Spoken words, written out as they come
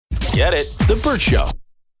Get it? The Burt Show.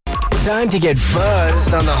 Time to get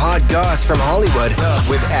buzzed on the hot goss from Hollywood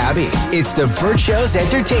with Abby. It's the Burt Show's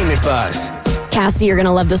Entertainment Buzz. Cassie, you're going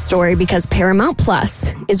to love this story because Paramount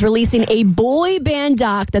Plus is releasing a boy band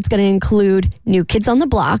doc that's going to include New Kids on the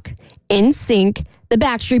Block, NSYNC, the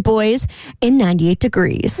Backstreet Boys, and 98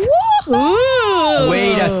 Degrees. Ooh.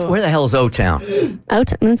 Wait, where the hell is O-Town?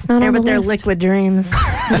 O-Town, it's not on the with their list. Liquid Dreams.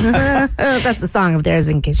 That's a song of theirs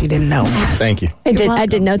in case you didn't know. Thank you. I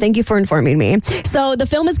did know. Thank you for informing me. So the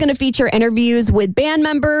film is going to feature interviews with band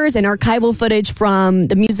members and archival footage from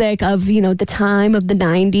the music of, the time of the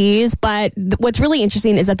 90s. But what's really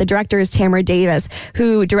interesting is that the director is Tamara Davis,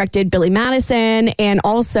 who directed Billy Madison and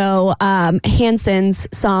also Hanson's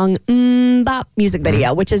song Bop music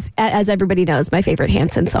video, which is, as everybody knows, my favorite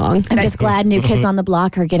Hanson song. I'm just glad New Kids on the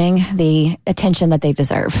Block are getting the attention that they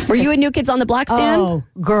deserve. Were you a New Kids on the Block stan? Oh,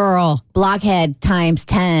 girl. Blockhead times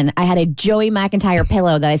 10. I had a Joey McIntyre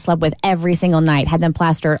pillow that I slept with every single night. Had them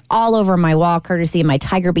plastered all over my wall, courtesy of my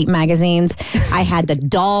Tiger Beat magazines. I had the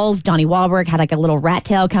dolls. Donnie Wahlberg had like a little rat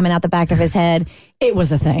tail coming out the back of his head. It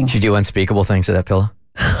was a thing. Did you do unspeakable things to that pillow?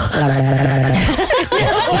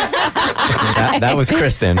 That was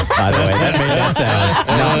Kristen, by the way. That made that sound,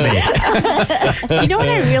 not me. You know what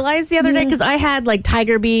I realized the other day? Because I had like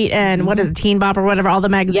Tiger Beat and what is it, Teen Bop or whatever, all the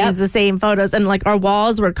magazines, the same photos. And like our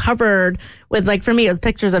walls were covered with, like, for me, it was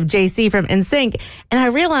pictures of JC from NSYNC. And I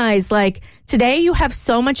realized, like, today you have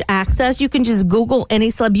so much access. You can just Google any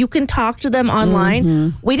celeb. You can talk to them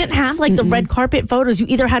online. We didn't have like the red carpet photos. You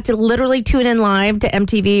either had to literally tune in live to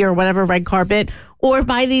MTV or whatever red carpet, or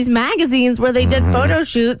buy these magazines where they did photo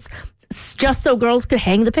shoots just so girls could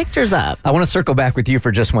hang the pictures up. I want to circle back with you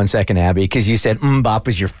for just 1 second, Abby, because you said Bop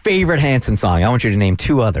was your favorite Hanson song. I want you to name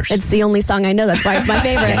 2 others. It's the only song I know. That's why it's my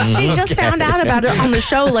favorite. She just found out about it on the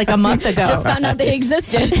show like a month ago. Just found out they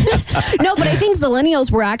existed. No, but I think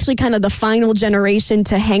Zillennials were actually kind of the final generation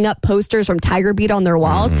to hang up posters from Tiger Beat on their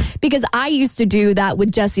walls, because I used to do that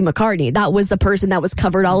with Jesse McCartney. That was the person that was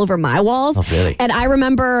covered all over my walls. Oh, really? And I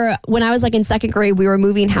remember when I was like in second grade, we were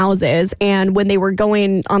moving houses, and when they were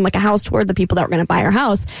going on like a house tour, the people that were going to buy our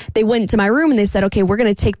house, they went to my room and they said, okay, we're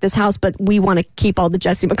going to take this house, but we want to keep all the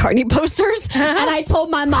Jesse McCartney posters. And I told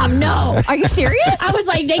my mom, no. Are you serious? I was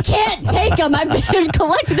like, they can't take them. I've been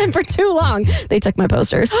collecting them for too long. They took my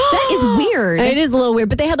posters. That is weird. It is a little weird,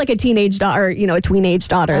 but they had like a teenage daughter, a tween-age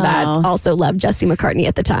daughter that also loved Jesse McCartney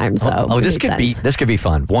at the time. So this could be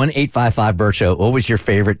fun. 1-855-BURT Show. What was your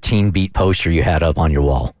favorite Teen Beat poster you had up on your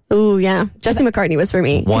wall? Ooh, yeah. Jesse McCartney was for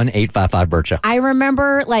me. 1-855-BURT Show. I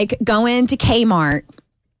remember like going to Kmart,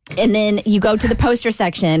 and then you go to the poster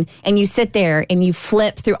section and you sit there and you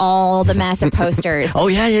flip through all the massive posters. Oh,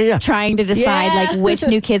 yeah. Trying to decide like which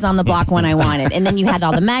New Kids on the Block one I wanted. And then you had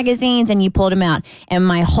all the magazines and you pulled them out. And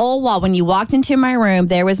my whole wall, when you walked into my room,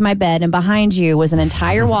 there was my bed, and behind you was an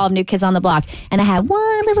entire wall of New Kids on the Block. And I had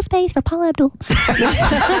one little space for Paula Abdul.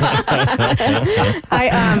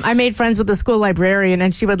 I made friends with the school librarian,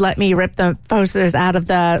 and she would let me rip the posters out of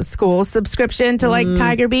the school subscription to like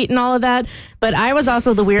Tiger Beat and all of that. But I was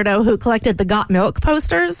also the weirdo who collected the Got Milk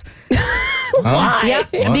posters. Why?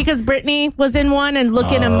 Yep, because Britney was in one and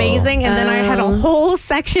looking amazing, and then I had a whole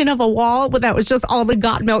section of a wall that was just all the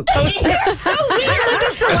Got Milk posters. So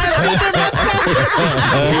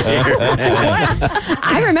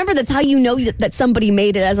I remember that's how you know that somebody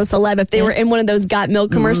made it as a celeb, if they were in one of those Got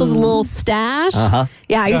Milk commercials, a little stash.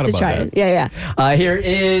 Yeah, I used to try it. Yeah. Here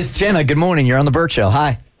is Jenna. Good morning. You're on the Burt Show.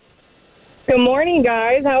 Hi. Good morning,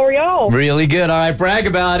 guys. How are y'all? Really good. All right, brag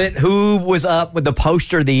about it. Who was up with the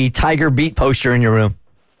poster, the Tiger Beat poster in your room?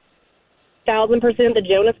 1,000% the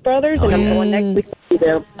Jonas Brothers, and I'm going next week to see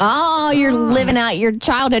them. Oh, you're living out your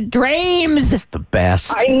childhood dreams. It's the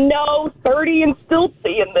best. I know, 30 and still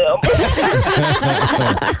seeing them.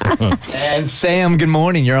 And Sam, good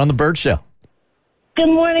morning. You're on the Burt Show. Good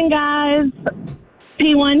morning, guys.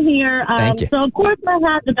 P1 here. Thank you. So, of course, I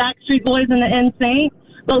had the Backstreet Boys and the NSYNC,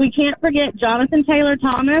 but we can't forget Jonathan Taylor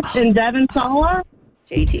Thomas and Devin Sawa.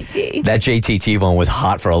 JTT. That JTT one was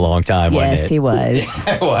hot for a long time, wasn't it? Yes, he was.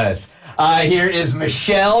 Yeah, it was. Here is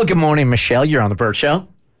Michelle. Good morning, Michelle. You're on the Burt Show.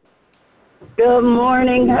 Good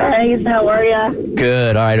morning, guys. How are you?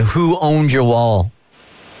 Good. All right. Who owned your wall?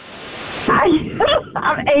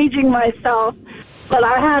 I'm aging myself, but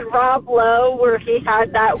I had Rob Lowe where he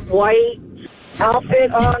had that white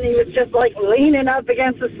outfit on. He was just like leaning up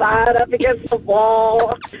against the side, up against the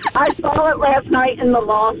wall. I saw it last night in The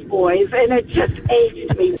Lost Boys, and it just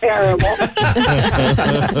aged me terrible.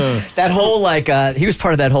 That whole, he was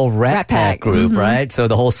part of that whole Rat Pack group, right? So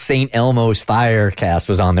the whole St. Elmo's Fire cast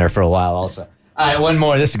was on there for a while also. All right, one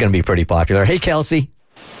more. This is going to be pretty popular. Hey, Kelsey.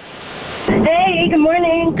 Hey, good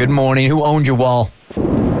morning. morning. Good morning. Who owned your wall?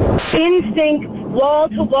 Instinct, wall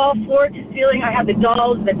to wall, floor to ceiling. I had the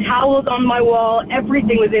dolls, the towels on my wall.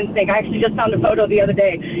 Everything was Instinct. I actually just found a photo the other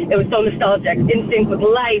day. It was so nostalgic. Instinct with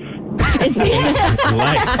life.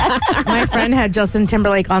 My friend had Justin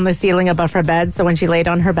Timberlake on the ceiling above her bed, so when she laid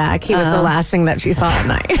on her back, he was the last thing that she saw at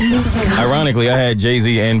night. Ironically, I had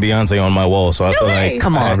Jay-Z and Beyonce on my wall, so I feel like...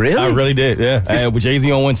 Come on, really? I really did, yeah. I had Jay-Z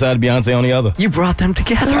on one side, Beyonce on the other. You brought them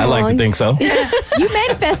together. I like to think so. You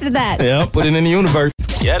manifested that. Yeah, put it in the universe.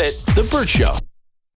 Get it? The Burt Show.